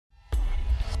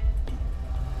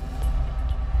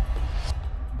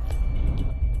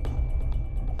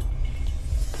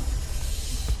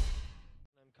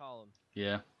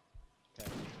Yeah. Okay.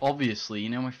 Obviously, you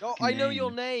know my Oh, fucking I know name.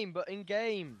 your name, but in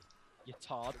game, you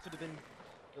tard. It could have been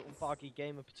Little Baggy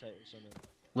Gamer Potato or something.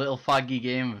 Little faggy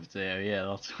game of today. Yeah,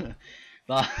 that's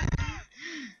that.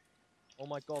 Oh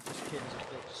my god, this kid is a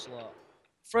bitch slut.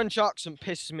 French accent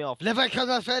pisses me off. Le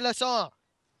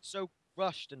so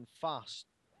rushed and fast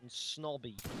and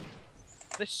snobby.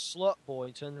 This slut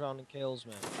boy turns around and kills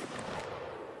me.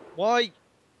 Why?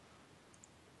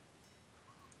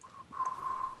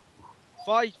 If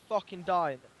I fucking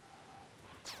die.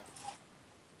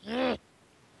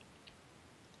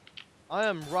 I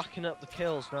am racking up the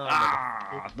kills now.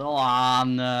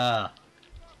 Donna.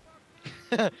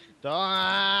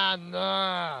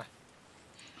 Donna.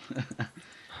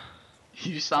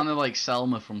 You sounded like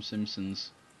Selma from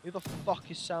Simpsons. Who the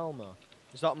fuck is Selma?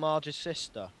 Is that Marge's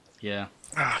sister? Yeah.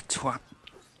 Ah, twat.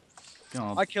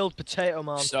 God. I killed Potato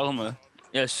Man. Selma.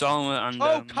 Yeah, Selma and.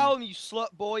 Oh, Callum, you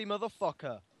slut boy,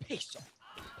 motherfucker. Piss off.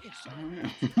 Piss off.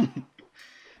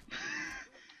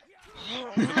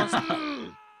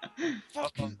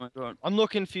 Fucking. Oh my god. I'm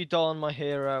looking for you, Don, my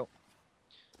hero.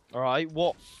 Alright,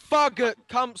 what faggot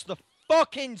comes the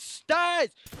fucking stairs?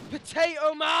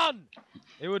 Potato Man!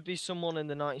 It would be someone in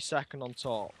the 92nd on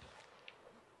top.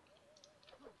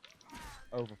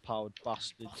 Overpowered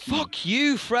bastard. Fuck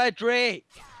you, Frederick!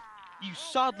 You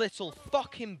sad little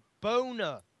fucking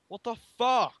boner. What the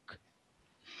fuck?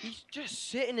 He's just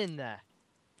sitting in there.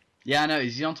 Yeah, I know.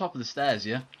 Is he on top of the stairs?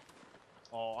 Yeah.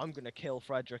 Oh, I'm gonna kill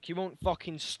Frederick. He won't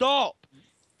fucking stop!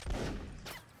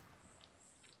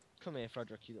 Come here,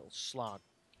 Frederick, you little slag.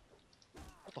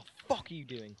 What the fuck are you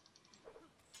doing?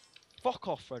 Fuck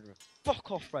off, Frederick.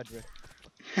 Fuck off, Frederick.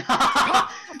 What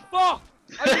the fuck?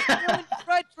 I just killed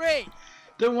Frederick!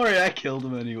 Don't worry, I killed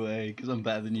him anyway, because I'm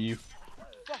better than you.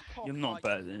 Fuck off, You're not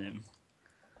better than him.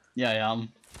 Yeah, I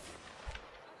am.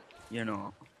 You're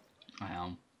not. I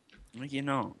am. No, you're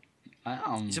not. I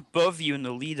am. He's above you in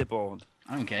the leaderboard.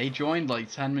 I don't care. He joined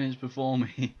like 10 minutes before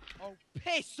me. Oh,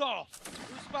 piss off! It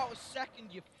was about a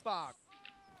second, you fuck.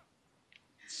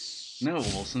 No,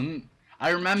 it wasn't. I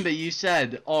remember you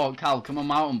said, "Oh, Cal, come on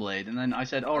Mountain Blade," and then I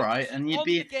said, "All right," and you'd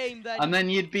be, and then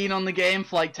you'd been on the game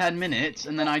for like 10 minutes,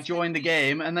 and then I joined the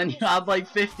game, and then you had like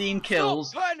 15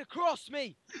 kills. Stop putting across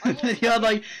me! And then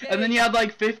you had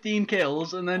like 15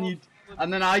 kills, and then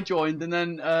I joined, and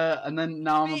then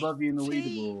now I'm above you in the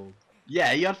leaderboard.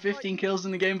 Yeah, you had 15 kills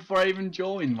in the game before I even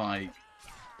joined, Mike.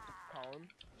 Colin,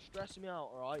 stressing me out,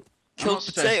 alright? Kill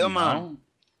Potato Man. Out.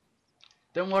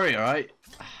 Don't worry, alright?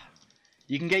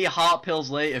 You can get your heart pills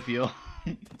later if you're...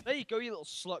 There you go, you little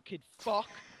slut kid fuck.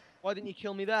 Why didn't you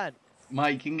kill me then?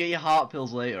 Mike, you can get your heart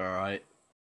pills later, alright?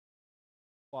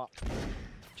 What?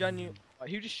 Genuine. Right,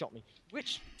 who just shot me?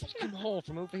 Which fucking whore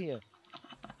from over here?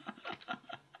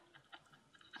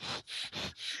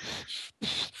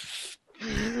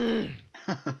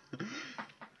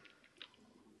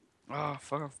 Oh,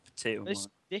 fuck off, Potato This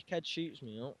Man. dickhead shoots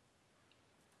me up.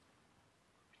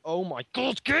 Oh my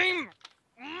god, game!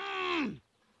 I'm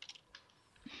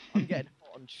getting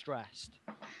hot and stressed.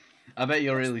 I bet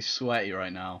you're really sweaty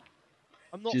right now.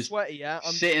 I'm not Just sweaty yet.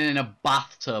 I'm sitting in a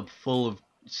bathtub full of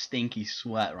stinky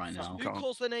sweat right now. Who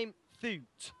calls their name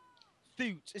Thoot?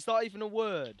 Thoot. Is that even a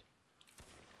word?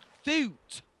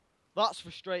 Thoot! That's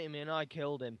frustrating me and I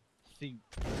killed him. Thoot.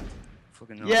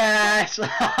 Fucking hell. Yes!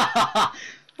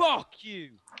 Fuck you!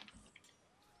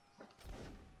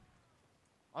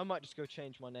 I might just go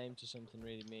change my name to something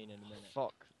really mean in a minute.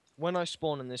 Fuck. When I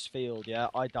spawn in this field, yeah,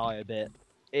 I die a bit.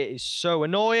 It is so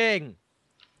annoying!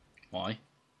 Why?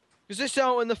 Because this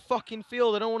out in the fucking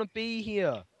field, I don't want to be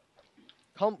here.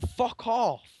 Can't fuck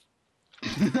off.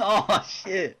 Oh,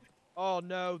 shit. Oh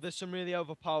no, there's some really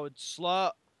overpowered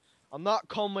slut. And that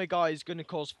Conway guy is gonna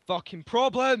cause fucking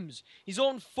problems. He's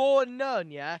on 4 and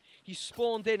none, yeah? He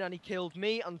spawned in and he killed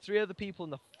me and 3 other people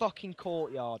in the fucking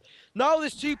courtyard. Now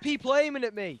there's 2 people aiming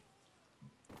at me.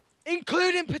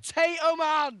 Including Potato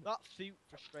Man! That Thoot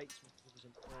frustrates me because it was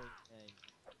an annoying name.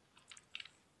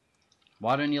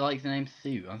 Why don't you like the name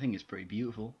Thu? I think it's pretty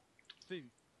beautiful. Thoot.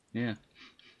 Yeah.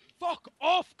 Fuck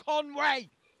off, Conway!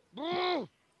 Brrr!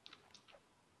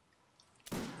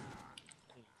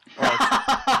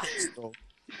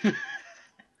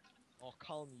 Oh,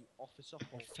 calm you officer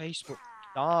on Facebook.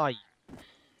 Die.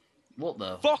 What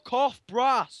the? Fuck off,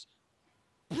 brass!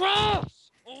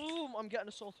 Brass! Oh, I'm getting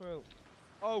a sore throat.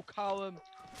 Oh, Callum.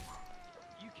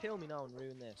 You kill me now and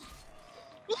ruin this.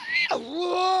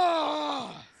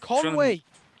 Conway!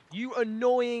 You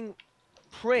annoying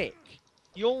prick.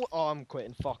 Oh, I'm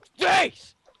quitting. Fuck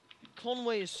this!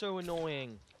 Conway is so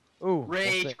annoying. Ooh.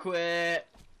 Rage quit.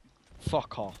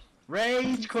 Fuck off.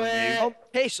 Rage quit. Oh,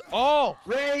 piss off.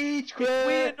 Rage If we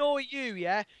quit. annoy you,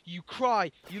 yeah, you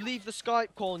cry, you leave the Skype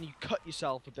call and you cut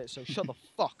yourself a bit, so shut the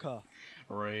fuck up.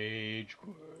 Rage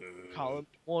quit. Callum,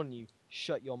 warn you,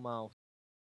 shut your mouth.